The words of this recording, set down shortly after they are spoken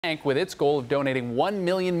Bank with its goal of donating 1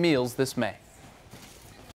 million meals this May.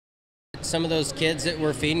 Some of those kids that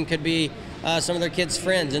we're feeding could be some of their kids'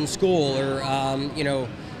 friends in school, or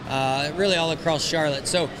really all across Charlotte.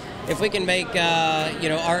 So if we can make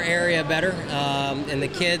our area better and the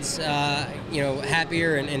kids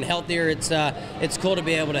happier and healthier, it's cool to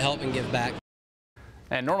be able to help and give back.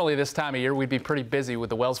 And normally this time of year we'd be pretty busy with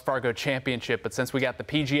the Wells Fargo Championship, but since we got the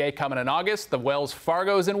PGA coming in August, the Wells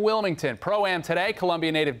Fargo's in Wilmington. Pro-Am today,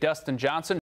 Columbia native Dustin Johnson